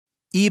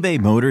eBay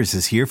Motors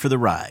is here for the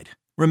ride.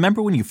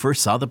 Remember when you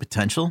first saw the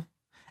potential?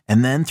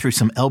 And then through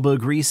some elbow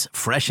grease,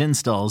 fresh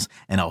installs,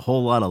 and a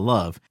whole lot of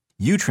love,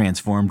 you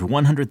transformed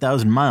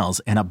 100,000 miles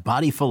and a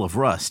body full of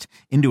rust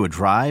into a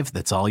drive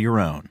that's all your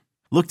own.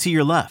 Look to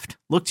your left.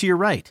 Look to your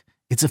right.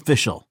 It's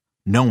official.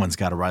 No one's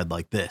got a ride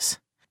like this.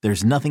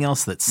 There's nothing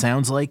else that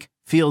sounds like,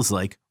 feels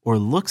like, or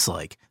looks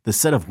like the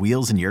set of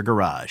wheels in your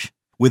garage.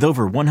 With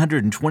over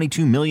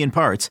 122 million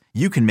parts,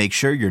 you can make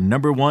sure your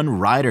number one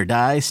ride or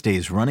die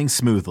stays running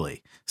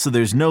smoothly. So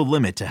there's no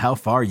limit to how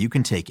far you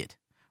can take it.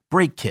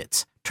 Brake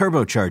kits,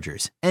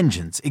 turbochargers,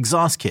 engines,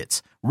 exhaust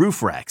kits,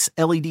 roof racks,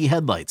 LED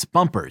headlights,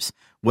 bumpers,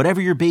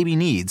 whatever your baby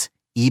needs,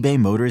 eBay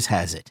Motors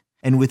has it.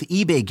 And with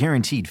eBay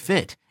Guaranteed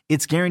Fit,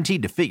 it's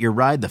guaranteed to fit your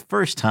ride the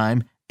first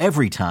time,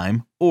 every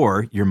time,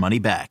 or your money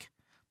back.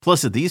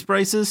 Plus at these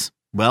prices,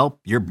 well,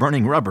 you're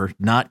burning rubber,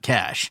 not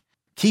cash.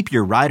 Keep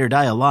your ride or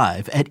die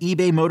alive at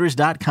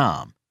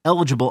ebaymotors.com.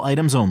 Eligible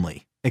items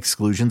only.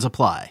 Exclusions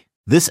apply.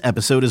 This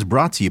episode is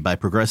brought to you by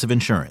Progressive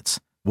Insurance.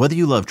 Whether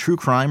you love true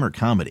crime or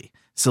comedy,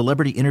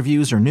 celebrity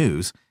interviews or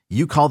news,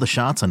 you call the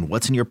shots on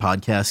what's in your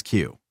podcast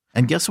queue.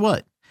 And guess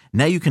what?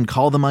 Now you can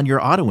call them on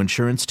your auto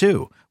insurance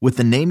too with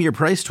the Name Your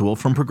Price tool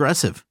from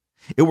Progressive.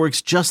 It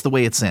works just the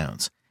way it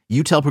sounds.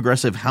 You tell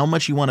Progressive how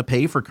much you want to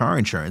pay for car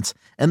insurance,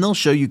 and they'll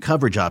show you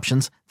coverage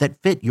options that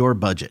fit your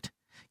budget.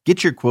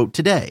 Get your quote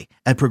today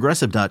at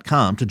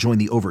Progressive.com to join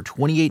the over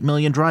 28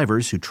 million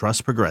drivers who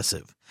trust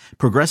Progressive.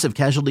 Progressive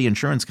Casualty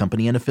Insurance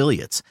Company and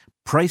Affiliates.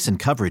 Price and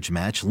coverage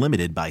match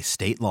limited by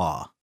state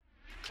law.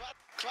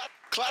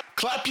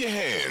 Clap your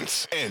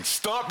hands and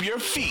stomp your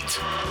feet.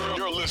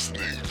 You're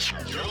listening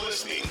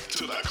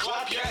to the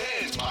Clap Your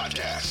Hands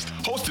podcast,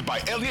 hosted by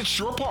Elliot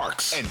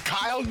Shore-Parks and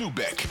Kyle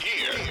Newbeck.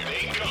 Here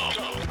they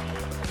come.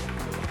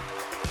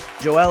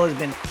 Joel has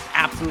been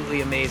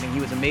absolutely amazing. He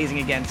was amazing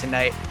again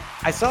tonight.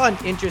 I saw an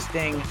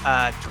interesting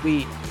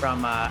tweet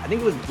from, I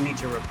think it was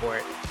Bleacher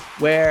Report,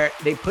 where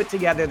they put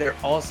together their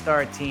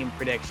all-star team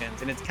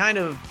predictions. And it's kind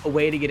of a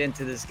way to get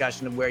into the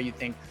discussion of where you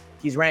think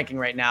he's ranking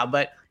right now.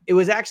 But it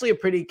was actually a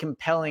pretty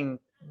compelling,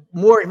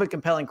 more of a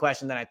compelling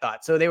question than I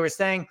thought. So they were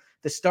saying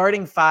the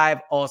starting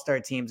 5 all-star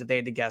teams, if they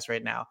had to guess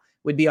right now,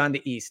 would be on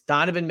the East: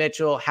 Donovan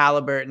Mitchell,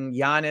 Halliburton,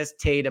 Giannis,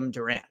 Tatum,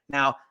 Durant.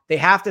 Now, they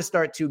have to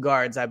start 2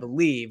 guards, I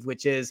believe,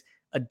 which is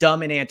a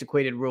dumb and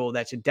antiquated rule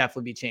that should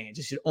definitely be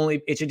changed.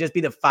 It should just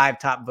be the 5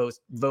 top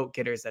vote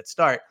getters that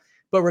start.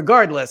 But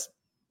regardless,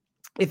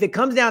 if it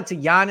comes down to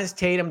Giannis,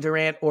 Tatum,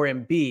 Durant, or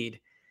Embiid,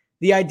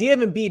 the idea of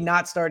Embiid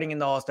not starting in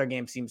the All-Star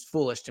game seems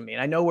foolish to me.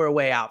 And I know we're a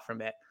way out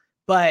from it,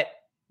 but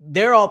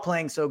they're all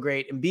playing so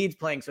great. Embiid's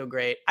playing so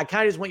great. I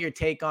kind of just want your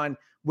take on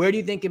where do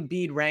you think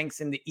Embiid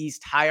ranks in the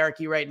East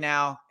hierarchy right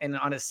now? And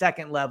on a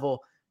second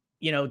level,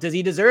 does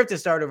he deserve to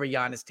start over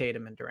Giannis,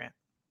 Tatum, and Durant?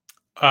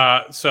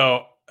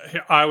 So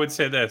I would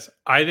say this.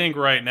 I think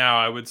right now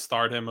I would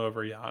start him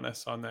over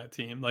Giannis on that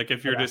team. Like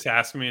if you're just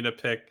asking me to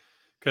pick,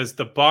 because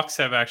the Bucks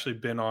have actually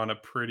been on a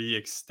pretty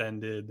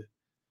extended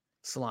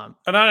slump.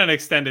 Not an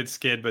extended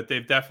skid, but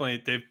they've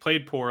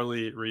played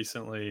poorly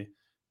recently.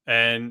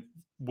 And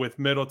with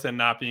Middleton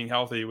not being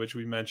healthy, which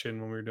we mentioned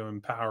when we were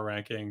doing power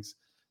rankings,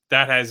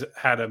 that has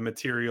had a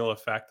material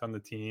effect on the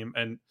team.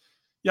 And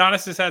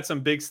Giannis has had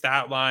some big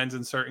stat lines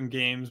in certain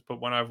games,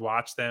 but when I've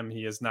watched them,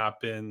 he has not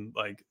been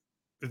like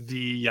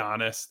the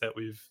Giannis that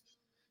we've,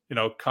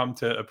 come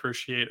to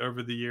appreciate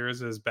over the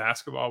years as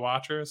basketball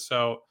watchers.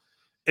 So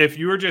if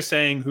you were just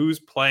saying who's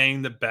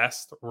playing the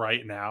best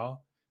right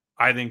now,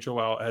 I think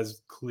Joel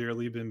has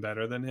clearly been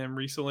better than him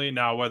recently.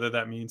 Now, whether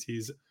that means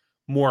he's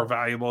more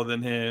valuable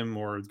than him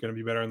or is going to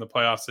be better in the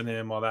playoffs than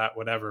him, all that,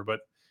 whatever. But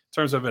in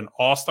terms of an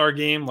all-star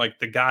game, like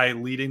the guy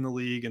leading the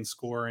league in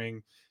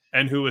scoring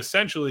and who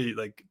essentially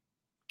like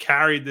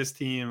carried this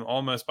team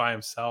almost by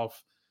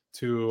himself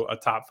to a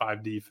top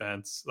 5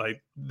 defense,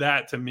 like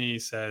that to me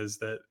says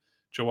that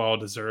Joel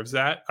deserves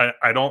that.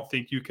 I don't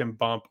think you can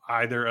bump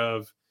either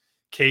of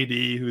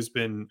KD, who's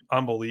been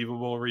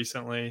unbelievable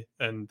recently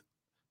and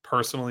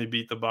personally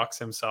beat the Bucks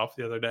himself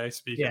the other day.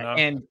 Speaking of,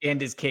 and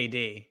is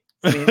KD.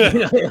 I mean,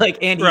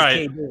 he's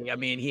right. KD. I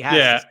mean, he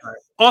has to start.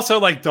 Also,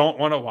 don't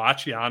want to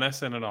watch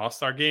Giannis in an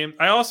all-star game.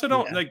 I also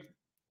don't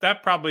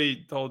that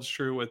probably holds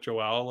true with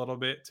Joel a little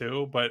bit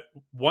too. But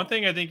one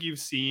thing I think you've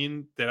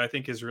seen that I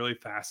think is really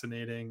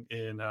fascinating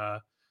in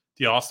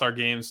the all-star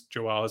games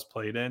Joel has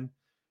played in,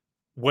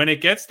 when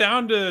it gets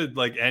down to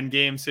like end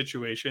game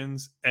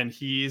situations and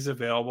he's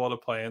available to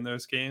play in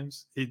those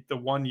games, the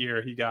one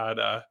year he got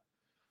a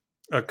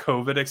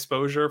COVID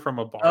exposure from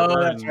a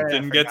barber and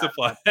didn't get to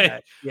play.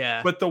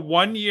 Yeah. But the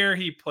one year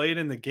he played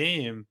in the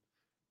game,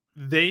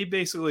 they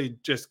basically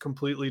just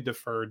completely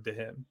deferred to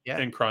him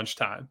in crunch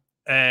time.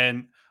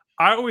 And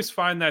I always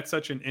find that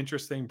such an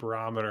interesting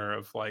barometer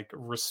of like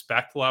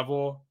respect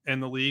level in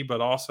the league, but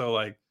also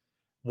like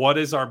what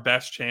is our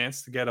best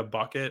chance to get a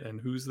bucket and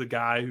who's the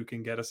guy who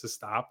can get us a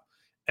stop.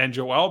 And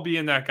Joel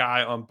being that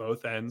guy on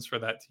both ends for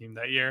that team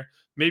that year,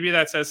 maybe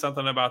that says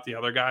something about the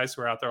other guys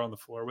who are out there on the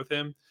floor with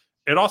him.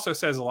 It also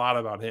says a lot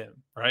about him,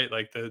 right?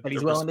 Like the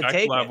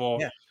respect level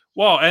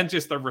Well, and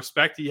just the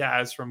respect he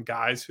has from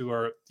guys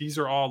these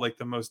are all like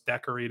the most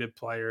decorated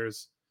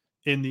players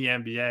in the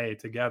NBA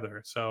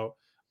together. So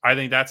I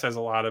think that says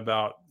a lot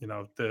about,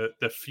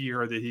 the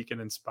fear that he can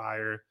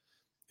inspire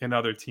in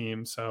other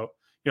teams. So,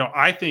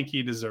 I think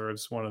he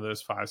deserves one of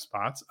those 5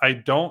 spots. I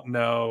don't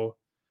know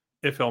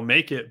if he'll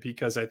make it,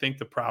 because I think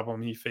the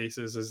problem he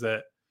faces is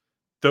that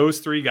those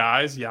 3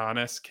 guys,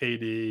 Giannis,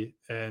 KD,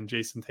 and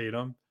Jason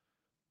Tatum,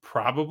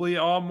 probably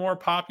all more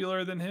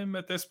popular than him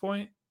at this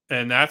point.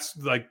 And that's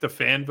like the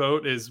fan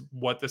vote is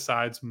what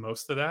decides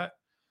most of that.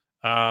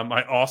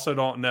 I also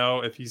don't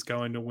know if he's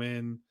going to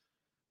win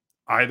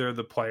either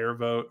the player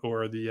vote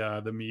or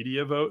the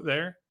media vote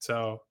there.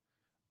 So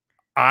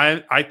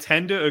I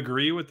tend to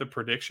agree with the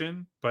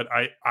prediction, but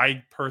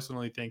I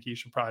personally think he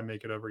should probably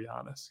make it over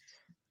Giannis.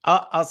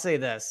 I'll say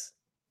this: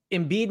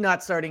 Embiid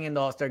not starting in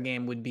the All-Star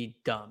game would be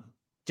dumb,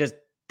 just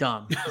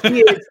dumb.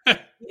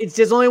 It's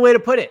just the only way to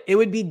put it. It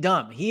would be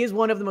dumb. He is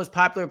one of the most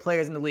popular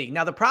players in the league.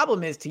 Now the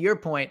problem is, to your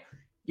point,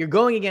 you're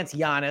going against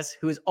Giannis,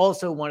 who is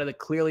also one of the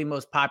clearly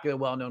most popular,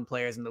 well-known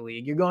players in the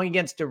league. You're going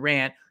against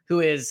Durant, who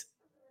is,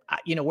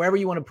 wherever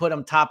you want to put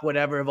him, top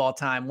whatever of all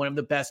time, one of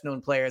the best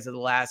known players of the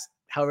last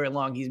however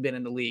long he's been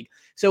in the league.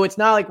 So it's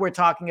not like we're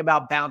talking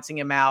about bouncing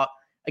him out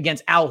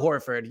against Al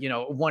Horford,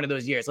 one of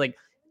those years. Like,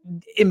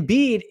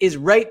 Embiid is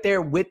right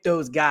there with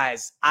those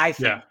guys, I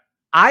think. Yeah.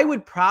 I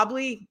would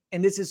probably,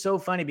 and this is so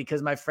funny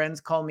because my friends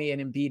call me an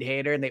Embiid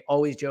hater and they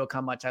always joke how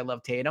much I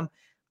love Tatum.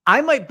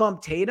 I might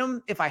bump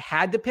Tatum if I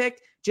had to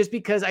pick, just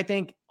because I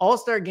think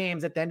All-Star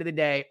games at the end of the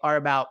day are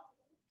about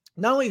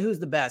not only who's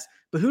the best,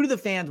 but who do the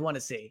fans want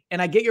to see?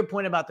 And I get your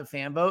point about the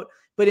fan vote,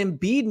 but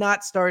Embiid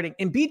not starting,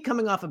 Embiid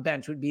coming off a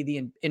bench would be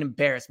an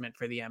embarrassment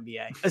for the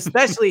NBA,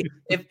 especially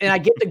if, and I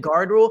get the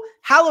guard rule,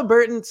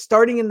 Halliburton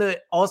starting in the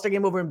All-Star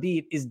game over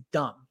Embiid is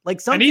dumb. Like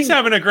something, and he's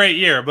having a great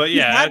year, but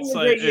yeah,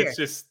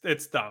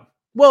 it's dumb.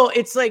 Well,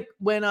 it's like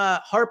when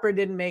Harper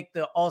didn't make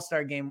the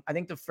All-Star game. I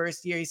think the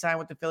first year he signed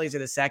with the Phillies or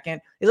the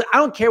second. It's like, I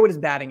don't care what his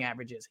batting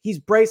average is. He's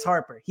Bryce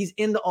Harper. He's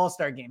in the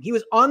All-Star game. He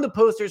was on the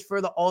posters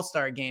for the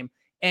All-Star game,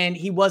 and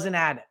he wasn't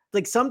at it.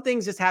 Like, some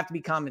things just have to be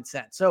common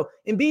sense. So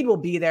Embiid will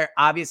be there,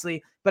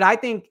 obviously. But I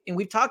think, and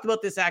we've talked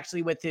about this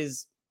actually with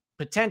his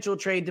potential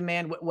trade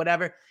demand,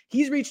 whatever,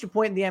 he's reached a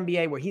point in the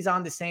NBA where he's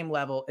on the same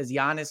level as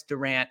Giannis,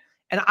 Durant.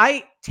 And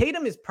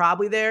Tatum is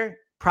probably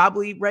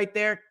right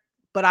there.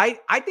 But I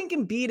think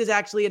Embiid is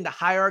actually in the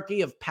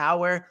hierarchy of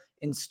power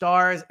and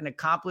stars and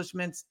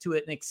accomplishments to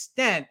an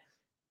extent,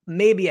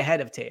 maybe ahead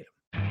of Tatum.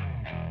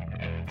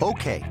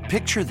 Okay,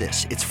 picture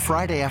this. It's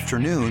Friday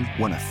afternoon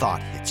when a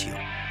thought hits you.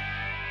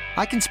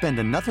 I can spend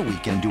another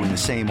weekend doing the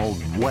same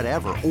old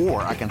whatever,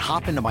 or I can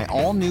hop into my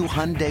all-new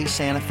Hyundai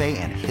Santa Fe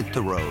and hit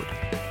the road.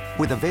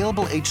 With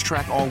available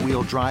H-Track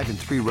all-wheel drive and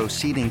 3-row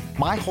seating,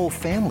 my whole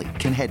family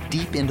can head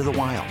deep into the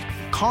wild.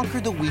 Conquer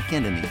the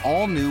weekend in the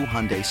all-new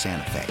Hyundai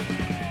Santa Fe.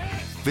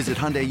 Visit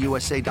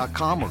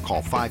HyundaiUSA.com or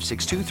call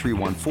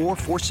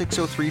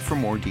 562-314-4603 for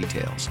more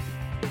details.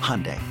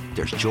 Hyundai,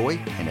 there's joy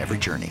in every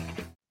journey.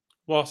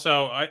 Well,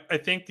 so I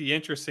think the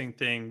interesting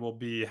thing will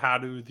be, how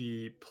do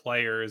the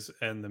players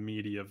and the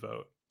media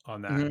vote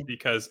on that? Mm-hmm.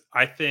 Because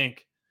I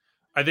think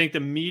the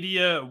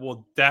media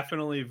will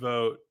definitely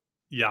vote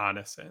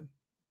Giannis in.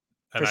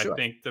 And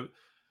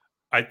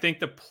I think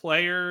the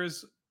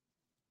players,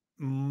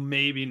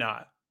 maybe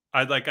not.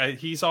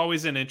 He's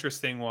always an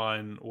interesting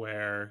one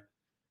where,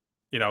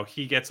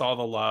 he gets all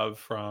the love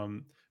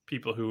from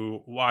people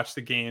who watch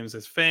the games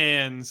as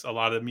fans, a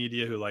lot of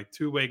media who like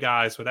two-way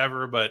guys,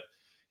 whatever, but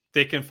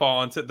they can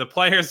fall into, the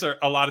players are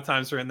a lot of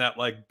times are in that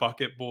like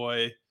bucket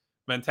boy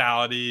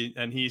mentality,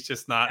 and he's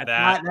just not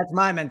that. That's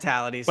my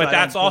mentality. So but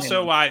that's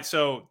also why,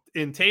 so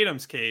in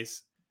Tatum's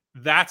case,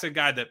 that's a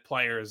guy that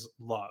players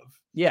love.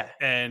 Yeah.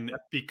 And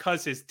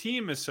because his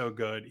team is so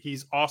good,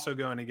 he's also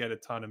going to get a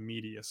ton of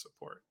media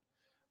support.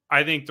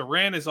 I think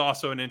Durant is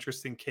also an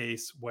interesting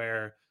case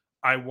where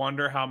I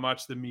wonder how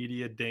much the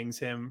media dings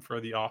him for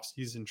the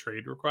offseason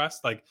trade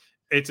request. Like,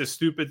 it's a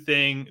stupid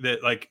thing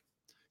that, like,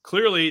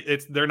 clearly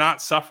they're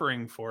not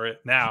suffering for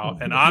it now.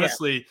 And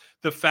honestly,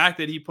 the fact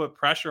that he put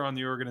pressure on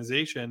the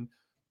organization,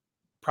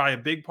 probably a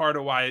big part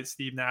of why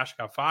Steve Nash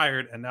got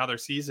fired, and now their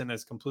season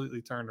has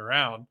completely turned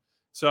around.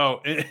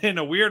 So in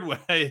a weird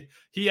way,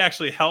 he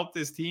actually helped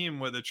his team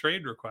with a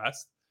trade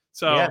request.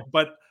 So,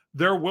 but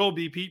there will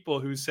be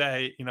people who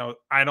say,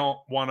 I don't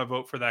want to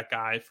vote for that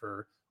guy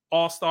for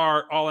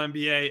All-Star,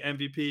 All-NBA,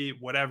 MVP,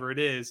 whatever it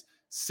is,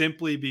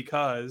 simply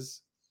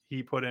because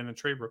he put in a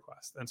trade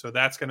request. And so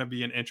that's going to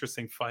be an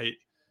interesting fight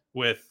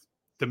with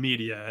the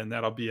media, and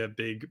that'll be a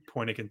big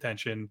point of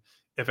contention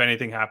if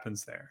anything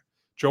happens there.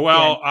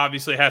 Joel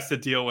obviously has to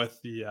deal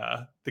with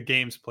the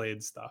games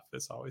played stuff.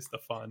 It's always the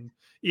fun.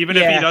 Even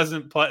if he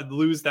doesn't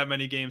lose that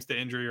many games to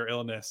injury or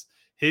illness,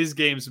 his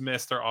games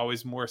missed are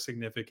always more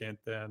significant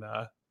than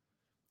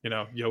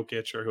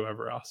Jokic or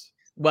whoever else.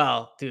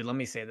 Well, dude, let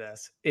me say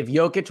this. If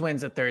Jokic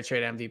wins a third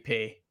straight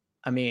MVP,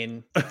 I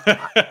mean,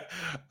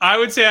 I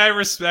would say I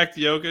respect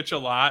Jokic a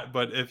lot,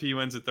 but if he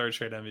wins a third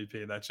straight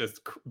MVP, that's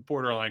just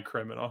borderline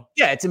criminal.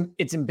 Yeah,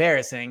 it's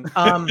embarrassing.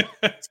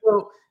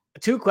 So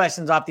two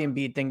questions off the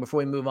Embiid thing before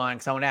we move on,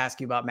 because I want to ask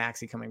you about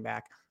Maxey coming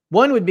back.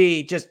 One would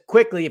be just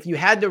quickly, if you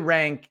had to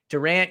rank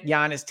Durant,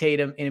 Giannis,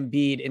 Tatum, and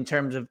Embiid in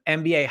terms of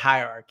NBA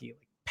hierarchy,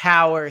 like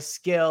power,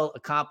 skill,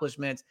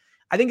 accomplishments,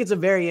 I think it's a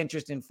very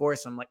interesting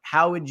foursome. Like,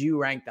 how would you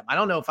rank them? I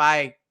don't know if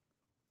I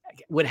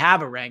would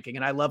have a ranking,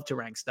 and I love to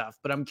rank stuff,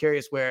 but I'm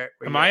curious where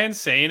am I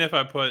insane if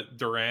I put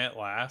Durant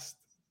last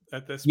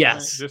at this point?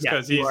 Yes. Just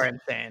because you are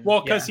insane.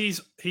 Well, because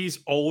he's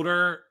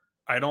older.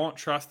 I don't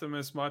trust him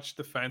as much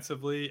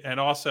defensively. And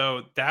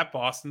also that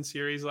Boston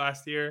series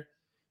last year,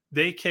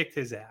 they kicked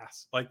his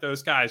ass. Like,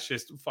 those guys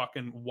just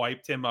fucking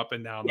wiped him up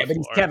and down the floor. But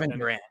he's Kevin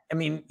Durant. I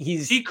mean,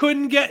 he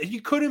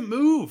couldn't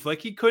move.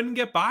 Like, he couldn't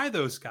get by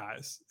those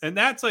guys. And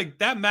that's like,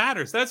 that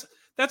matters. That's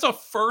a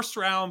first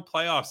round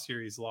playoff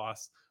series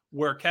loss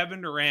where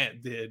Kevin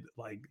Durant did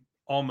like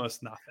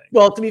almost nothing.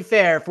 Well, to be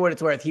fair, for what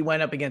it's worth, he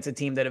went up against a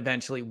team that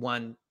eventually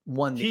won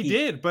the He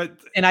did, but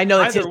and I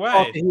know it's his way,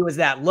 fault that he was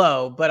that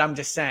low, but I'm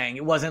just saying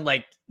it wasn't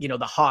like, the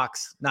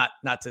Hawks, not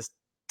to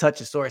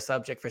touch a sore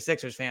subject for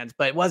Sixers fans,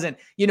 but it wasn't,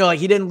 like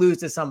he didn't lose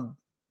to some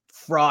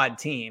fraud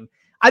team.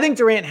 I think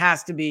Durant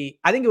has to be,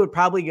 I think it would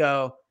probably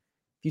go,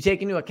 if you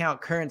take into account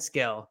current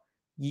skill,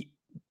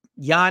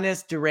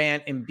 Giannis,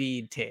 Durant,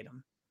 Embiid,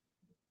 Tatum.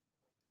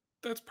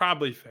 That's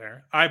probably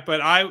fair.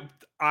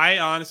 I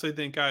honestly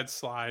think I'd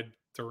slide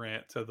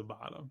Durant to the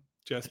bottom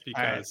just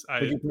because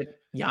Would you put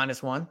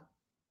Giannis one?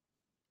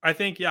 I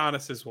think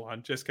Giannis is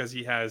one just because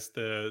he has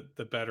the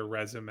better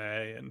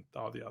resume and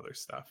all the other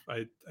stuff.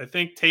 I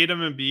think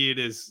Tatum and Embiid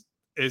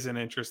is an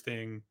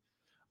interesting.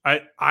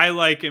 I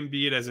like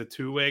Embiid as a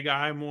two-way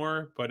guy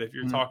more, but if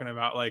you're talking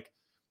about, like,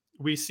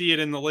 we see it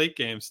in the late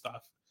game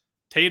stuff.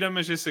 Tatum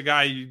is just a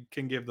guy you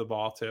can give the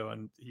ball to,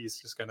 and he's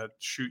just going to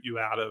shoot you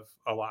out of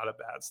a lot of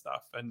bad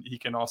stuff. And he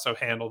can also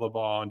handle the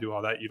ball and do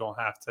all that. You don't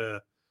have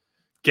to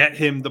get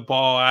him the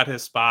ball at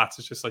his spots.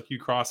 It's just like you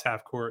cross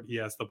half court, he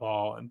has the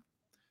ball, and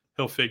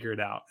he'll figure it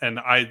out. And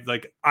I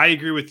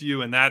agree with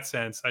you in that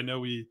sense. I know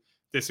we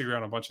disagree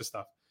on a bunch of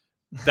stuff.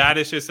 That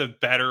is just a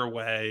better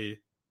way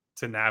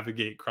to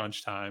navigate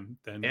crunch time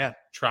than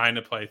trying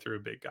to play through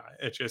a big guy.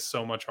 It's just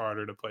so much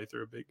harder to play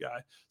through a big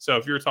guy. So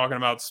if you're talking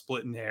about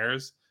splitting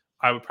hairs,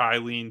 I would probably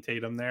lean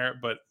Tatum there,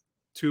 but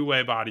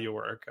two-way body of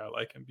work, I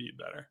like Embiid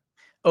better.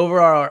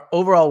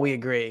 Overall, we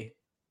agree.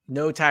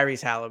 No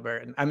Tyrese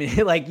Halliburton. I mean,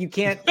 like, he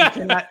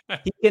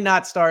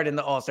cannot start in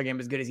the All-Star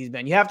game as good as he's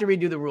been. You have to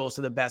redo the rules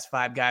so the best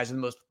five guys are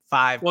the most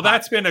five. Well,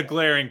 that's been a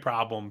glaring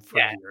problem for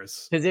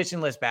years.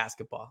 Positionless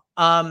basketball.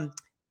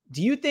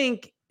 Do you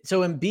think so?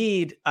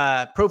 Embiid,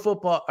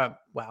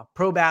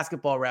 Pro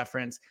Basketball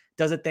Reference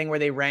does a thing where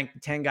they rank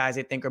the 10 guys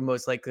they think are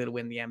most likely to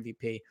win the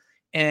MVP,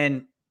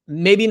 and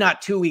maybe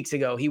not 2 weeks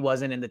ago, he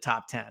wasn't in the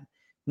top 10.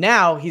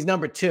 Now he's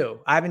number 2.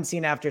 I haven't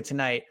seen after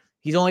tonight.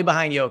 He's only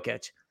behind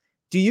Jokic.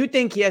 Do you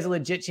think he has a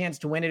legit chance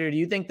to win it? Or do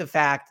you think the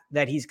fact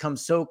that he's come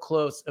so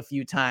close a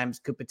few times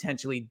could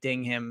potentially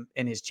ding him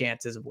in his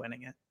chances of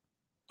winning it?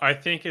 I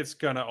think it's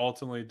going to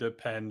ultimately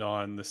depend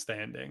on the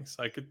standings.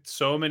 Like,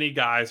 so many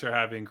guys are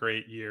having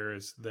great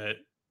years that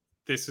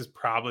this is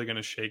probably going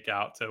to shake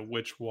out to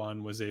which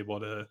one was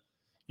able to,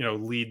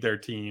 lead their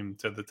team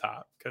to the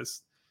top.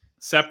 Because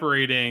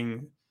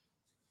separating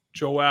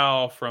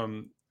Joel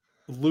from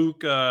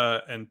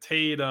Luka and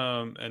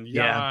Tatum and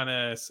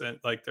Giannis and,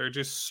 like, they're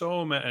just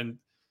so many, and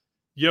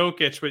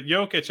Jokic. But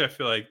Jokic, I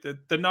feel like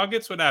the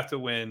Nuggets would have to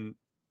win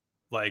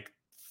like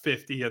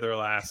 50 of their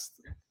last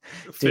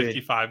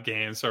 55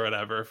 games or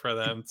whatever for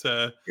them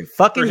to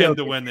for him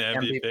to win the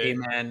MVP.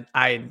 Man,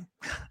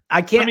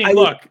 I can't. I mean,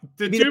 look,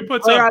 the dude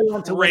puts up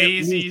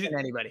crazy.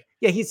 Anybody?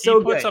 Yeah, he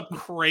puts up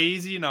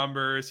crazy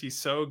numbers. He's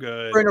so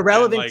good for an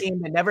irrelevant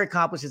team that never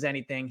accomplishes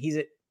anything. He's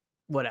at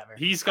whatever.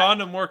 He's gone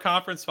to more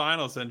conference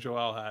finals than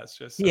Joel has.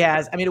 He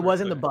has. I mean, it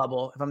was in the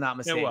bubble, if I'm not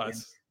mistaken. It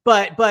was.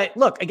 But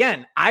look,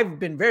 again, I've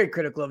been very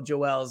critical of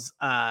Joel's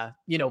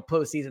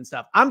postseason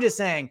stuff. I'm just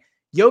saying,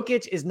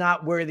 Jokic is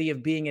not worthy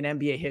of being in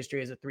NBA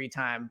history as a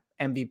 3-time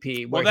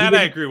MVP. Well, that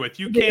I agree with.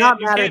 You can't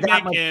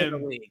make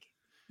him.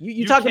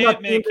 You talk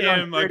about make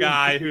him a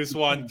guy who's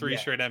won 3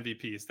 straight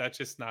MVPs. That's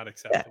just not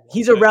acceptable.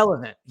 He's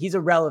irrelevant. He's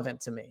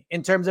irrelevant to me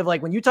in terms of,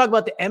 like, when you talk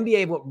about the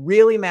NBA, what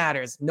really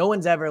matters. No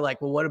one's ever like,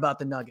 well, what about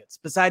the Nuggets?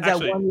 Besides that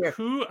 1 year.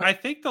 I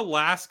think the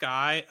last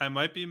guy, I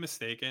might be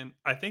mistaken.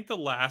 I think the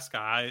last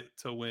guy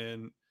to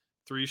win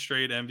 3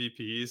 straight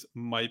MVPs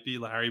might be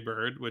Larry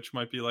Bird, which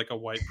might be like a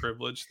white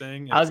privilege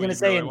thing. I was going to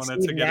say,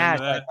 Steve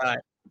Nash.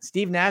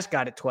 Steve Nash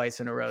got it twice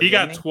in a row. He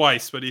got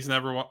twice, but he's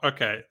never won.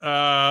 Okay.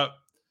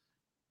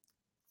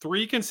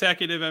 3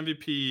 consecutive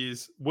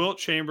MVPs: Wilt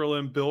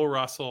Chamberlain, Bill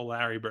Russell,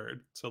 Larry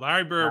Bird. So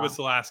Larry Bird was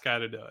the last guy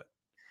to do it.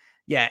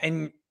 Yeah,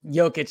 and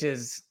Jokic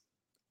is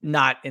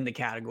not in the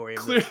category.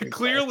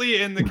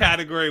 Clearly in the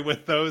category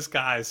with those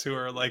guys who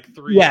are like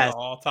 3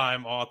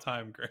 all-time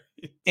greats.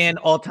 And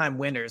all-time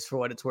winners, for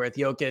what it's worth.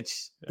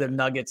 Jokic, the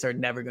Nuggets are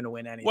never going to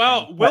win anything.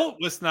 Well, Wilt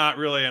was not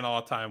really an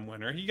all-time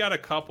winner. He got a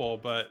couple,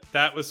 but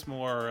that was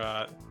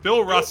more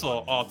Bill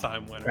Russell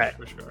all-time winner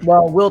for sure.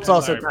 Well, Wilt's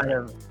also kind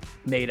of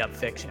made up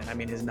fiction. I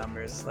mean, his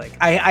numbers, like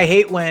I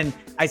hate when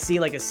I see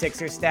like a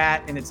Sixer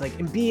stat and it's like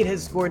Embiid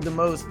has scored the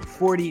most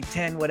 40,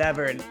 10,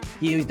 whatever. And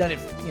he's done it,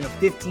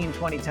 15,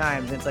 20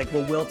 times. And it's like,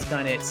 well, Wilt's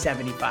done it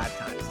 75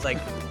 times. It's like,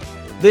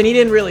 then he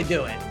didn't really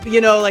do it,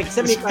 like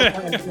 75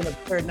 times in a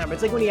third number.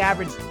 It's like when he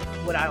averaged,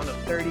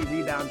 30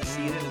 rebounds a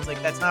season. It's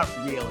like, that's not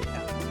real.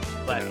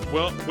 But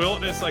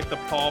Wilt is like the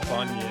Paul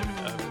Bunyan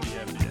of the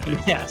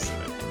NBA. Yes.